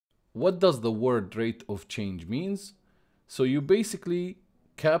what does the word rate of change means? So you basically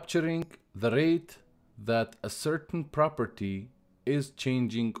capturing the rate that a certain property is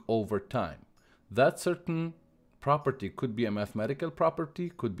changing over time. That certain property could be a mathematical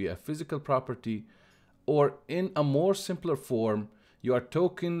property, could be a physical property, or in a more simpler form, you are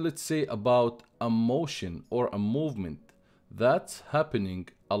talking, let's say, about a motion or a movement that's happening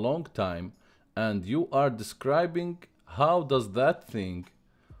a long time, and you are describing how does that thing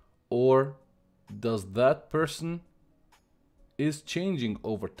or does that person is changing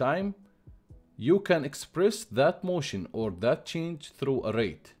over time. You can express that motion or that change through a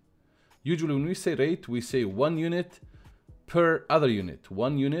rate. Usually when we say rate, we say 1 unit per other unit,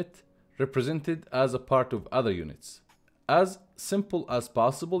 1 unit represented as a part of other units. As simple as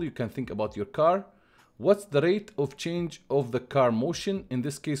possible, you can think about your car. What's the rate of change of the car motion? In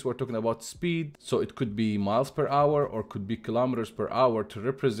this case, we're talking about speed. So it could be miles per hour or could be kilometers per hour to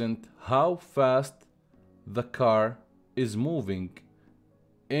represent how fast the car is moving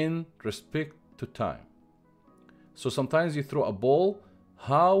in respect to time. So sometimes you throw a ball.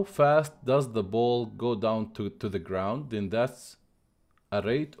 How fast does the ball go down to the ground? Then that's a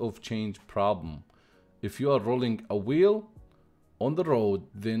rate of change problem. If you are rolling a wheel on the road,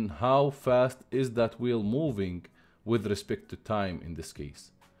 then how fast is that wheel moving with respect to time in this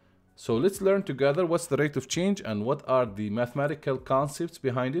case? So let's learn together what's the rate of change and what are the mathematical concepts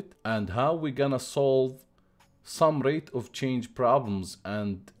behind it and how we're gonna solve some rate of change problems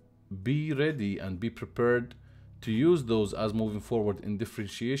and be ready and be prepared to use those as moving forward in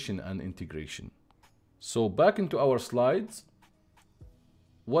differentiation and integration. So back into our slides.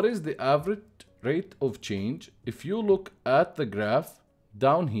 What is the average rate of change? If you look at the graph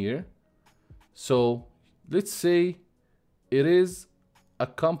down here, so let's say it is a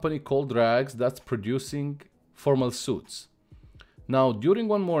company called Rags that's producing formal suits. Now, during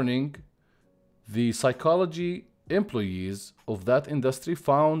one morning, the psychology employees of that industry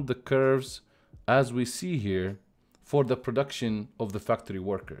found the curves as we see here for the production of the factory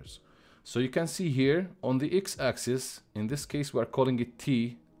workers. So you can see here on the x-axis, in this case we are calling it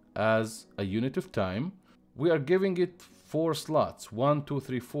T as a unit of time. We are giving it 4 slots, 1, 2,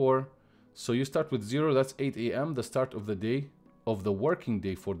 3, 4. So you start with 0, that's 8 a.m., the start of the day, of the working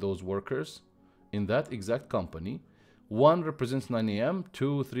day for those workers in that exact company. 1 represents 9 a.m.,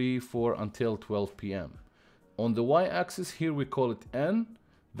 2, 3, 4 until 12 p.m. On the y-axis here we call it N.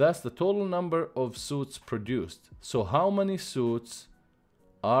 That's the total number of suits produced. So how many suits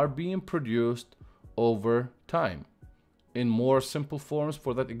are being produced over time? In more simple forms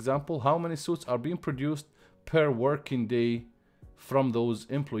for that example, how many suits are being produced per working day from those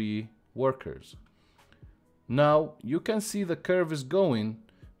employee workers? Now you can see the curve is going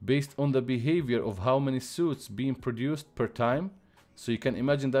based on the behavior of how many suits being produced per time. So you can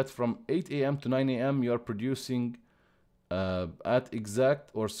imagine that from 8 a.m. to 9 a.m. you are producing at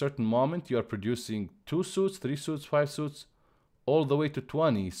exact or certain moment you are producing 2 suits, 3 suits, 5 suits, all the way to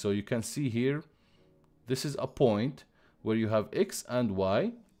 20. So you can see here, this is a point where you have X and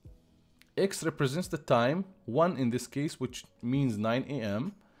Y. X represents the time, 1 in this case, which means 9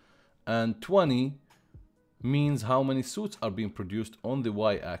 a.m. and 20 means how many suits are being produced on the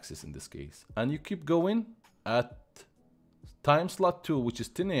Y-axis in this case. And you keep going. At time slot 2, which is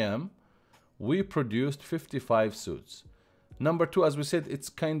 10 a.m., we produced 55 suits. Number 2, as we said, it's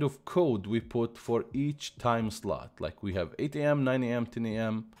kind of code we put for each time slot. Like we have 8 a.m., 9 a.m., 10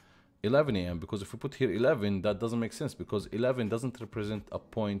 a.m., 11 a.m. Because if we put here 11, that doesn't make sense because 11 doesn't represent a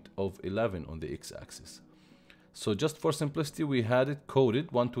point of 11 on the x-axis. So just for simplicity, we had it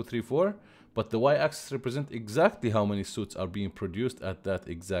coded 1, 2, 3, 4, but the y-axis represents exactly how many suits are being produced at that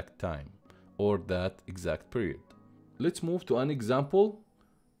exact time or that exact period. Let's move to an example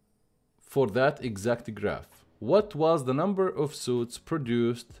for that exact graph. What was the number of suits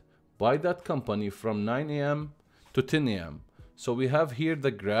produced by that company from 9 a.m. to 10 a.m.? So we have here the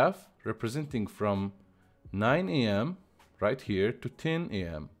graph representing from 9 a.m. right here to 10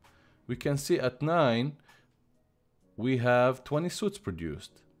 a.m. We can see at 9 we have 20 suits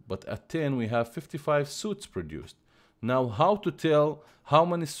produced, but at 10 we have 55 suits produced. Now how to tell how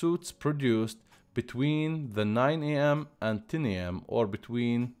many suits produced between the 9 a.m. and 10 a.m. or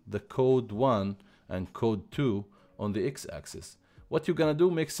between the code 1 and code 2 on the x-axis? What you're gonna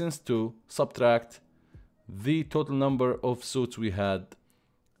do makes sense to subtract the total number of suits we had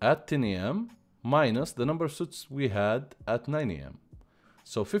at 10 a.m. minus the number of suits we had at 9 a.m.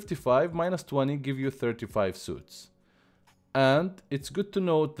 So 55 minus 20 give you 35 suits. And it's good to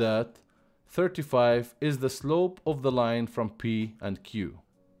note that 35 is the slope of the line from P and Q.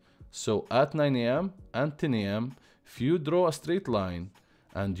 So at 9 a.m. and 10 a.m., if you draw a straight line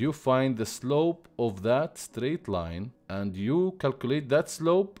and you find the slope of that straight line and you calculate that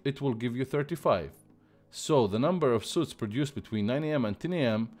slope, it will give you 35. So the number of suits produced between 9 a.m. and 10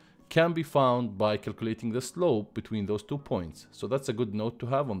 a.m. can be found by calculating the slope between those 2 points. So that's a good note to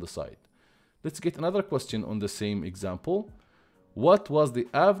have on the side. Let's get another question on the same example. What was the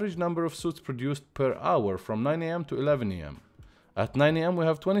average number of suits produced per hour from 9 a.m. to 11 a.m.? At 9 a.m. we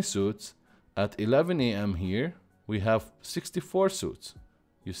have 20 suits. At 11 a.m. here we have 64 suits.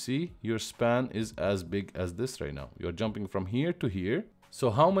 You see, your span is as big as this right now. You're jumping from here to here. So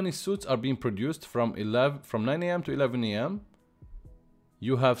how many suits are being produced from 9 a.m. to 11 a.m.?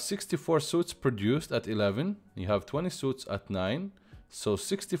 You have 64 suits produced at 11. You have 20 suits at 9. So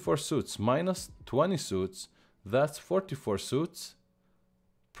 64 suits minus 20 suits, that's 44 suits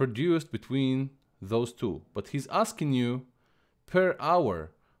produced between those two. But he's asking you per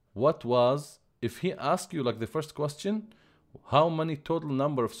hour. What was, if he asked you like the first question, how many total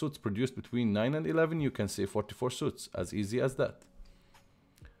number of suits produced between 9 and 11, you can say 44 suits, as easy as that.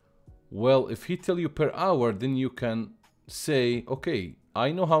 Well, if he tell you per hour, then you can say, okay,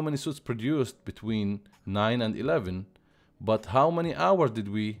 I know how many suits produced between 9 and 11, but how many hours did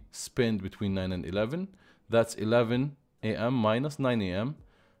we spend between 9 and 11? That's 11 a.m. minus 9 a.m.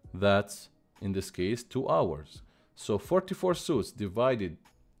 That's, in this case, 2 hours. So 44 suits divided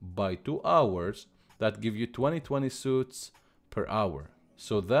by 2 hours, that give you 20 suits per hour.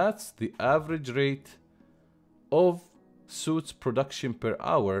 So that's the average rate of suits production per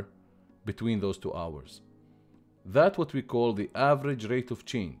hour between those 2 hours. That's what we call the average rate of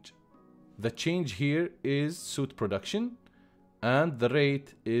change. The change here is suit production, and the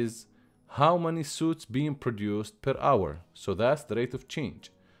rate is how many suits being produced per hour. So that's the rate of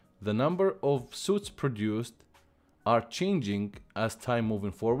change. The number of suits produced are changing as time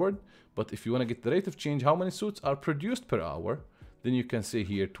moving forward. But if you want to get the rate of change, how many suits are produced per hour, then you can say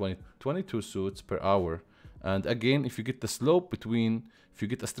here 22 suits per hour. And again, if you get the slope between, if you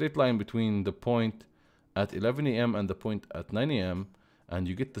get a straight line between the point at 11 a.m. and the point at 9 a.m. and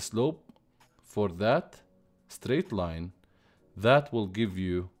you get the slope for that straight line, that will give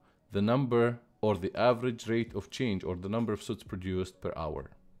you the number or the average rate of change or the number of suits produced per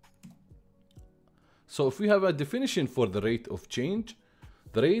hour. So if we have a definition for the rate of change,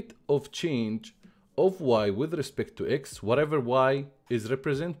 the rate of change of y with respect to x, whatever y is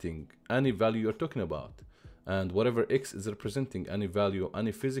representing any value you're talking about, and whatever x is representing any value,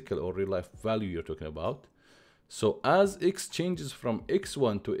 any physical or real life value you're talking about. So as x changes from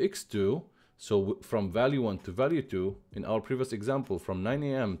x1 to x2, so from value 1 to value 2, in our previous example from 9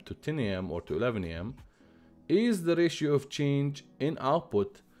 a.m. to 10 a.m. or to 11 a.m., is the ratio of change in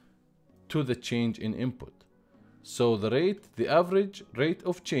output to the change in input. So the average rate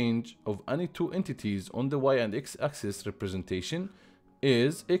of change of any two entities on the y and x axis representation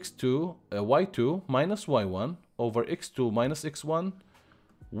is y2 minus y1 over x2 minus x1,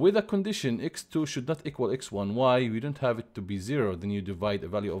 with a condition x2 should not equal x1. Why? We don't have it to be 0, then you divide a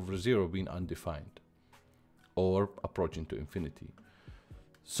value over 0 being undefined or approaching to infinity.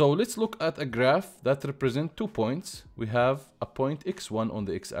 So let's look at a graph that represents 2 points. We have a point x1 on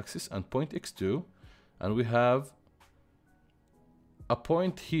the x-axis and point x2, and we have a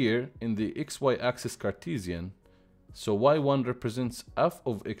point here in the xy axis Cartesian. So y1 represents f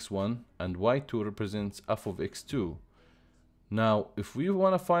of x1 and y2 represents f of x2. Now if we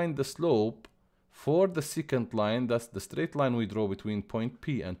want to find the slope for the secant line, that's the straight line we draw between point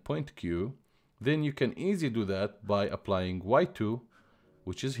P and point Q, then you can easily do that by applying y2,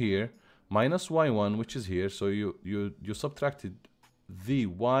 which is here, minus y1, which is here. So you subtracted the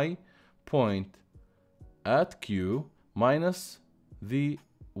y point at Q minus the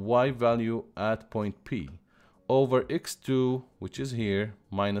y value at point P over x2, which is here,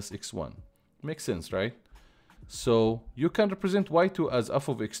 minus x1. Makes sense, right? So you can represent y2 as f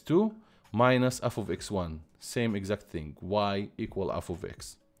of x2 minus f of x1. Same exact thing, y equal f of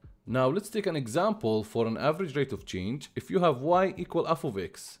x. Now let's take an example for an average rate of change. If you have y equal f of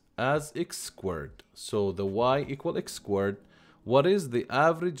x as x squared, so the y equal x squared, what is the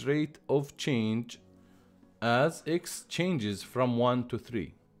average rate of change as x changes from 1 to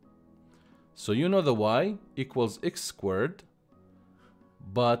 3? So you know the y equals x squared,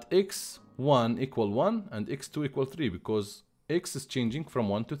 but x1 equal 1 and x2 equal 3 because x is changing from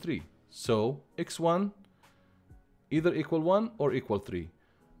 1 to 3. So x1 either equal 1 or equal 3.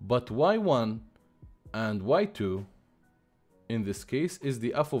 But y1 and y2 in this case is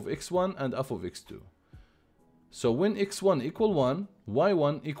the f of x1 and f of x2. So when x1 equal 1,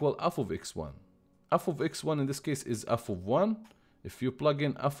 y1 equal f of x1. F of x1 in this case is f of 1. If you plug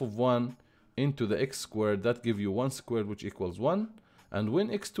in f of 1 into the x squared, that gives you 1 squared, which equals 1. And when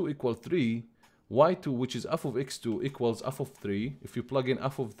x2 equals 3, y2, which is f of x2, equals f of 3. If you plug in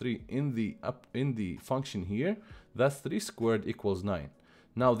f of 3 in the function here, that's 3 squared equals 9.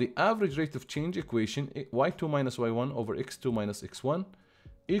 Now the average rate of change equation, y2 minus y1 over x2 minus x1,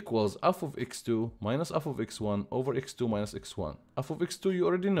 equals f of x2 minus f of x1 over x2 minus x1. F of x2, you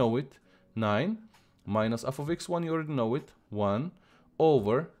already know it, 9, minus f of x1, you already know it, 1,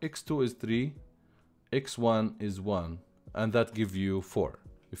 over x2 is 3, x1 is 1, and that gives you 4.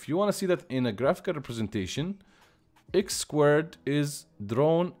 If you want to see that in a graphical representation, x squared is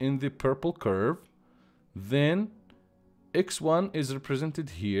drawn in the purple curve, then x1 is represented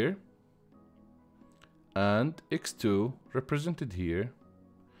here, and x2 represented here,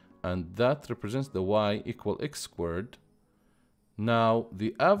 and that represents the y equal x squared. Now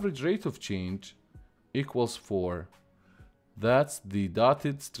the average rate of change equals 4. That's the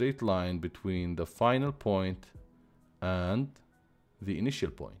dotted straight line between the final point and the initial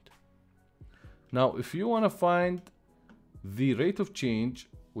point. Now if you want to find the rate of change,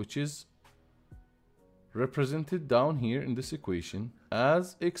 which is represented down here in this equation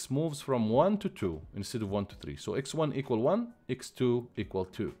as x moves from 1 to 2 instead of 1 to 3. So x1 equal 1, x2 equal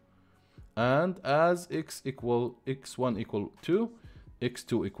 2. And as x1 equal 2,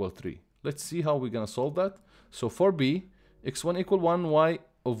 x2 equal 3. Let's see how we're going to solve that. So for b, x1 equal 1, y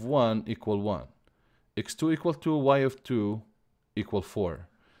of 1 equal 1. x2 equal 2, y of 2 equal 4.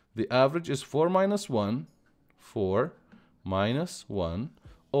 The average is 4 minus 1, 4 minus 1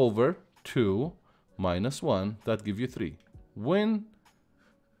 over 2 minus 1, that gives you 3. When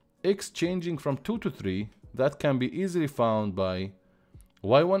x changing from 2 to 3, that can be easily found by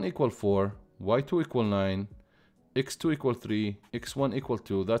y1 equal 4, y2 equal 9, x2 equal 3, x1 equal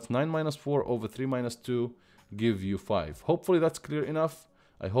 2. That's 9 minus 4 over 3 minus 2 give you 5. Hopefully that's clear enough.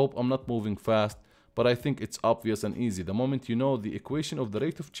 I hope I'm not moving fast, but I think it's obvious and easy. The moment you know the equation of the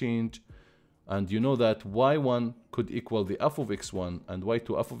rate of change, and you know that y1 could equal the f of x1 and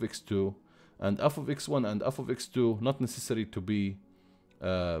y2 f of x2, and f of x1 and f of x2 not necessary to be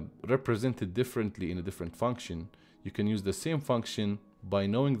represented differently in a different function. You can use the same function. By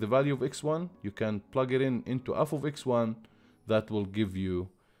knowing the value of x1, you can plug it into f of x1. That will give you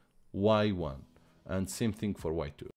y1, and same thing for y2.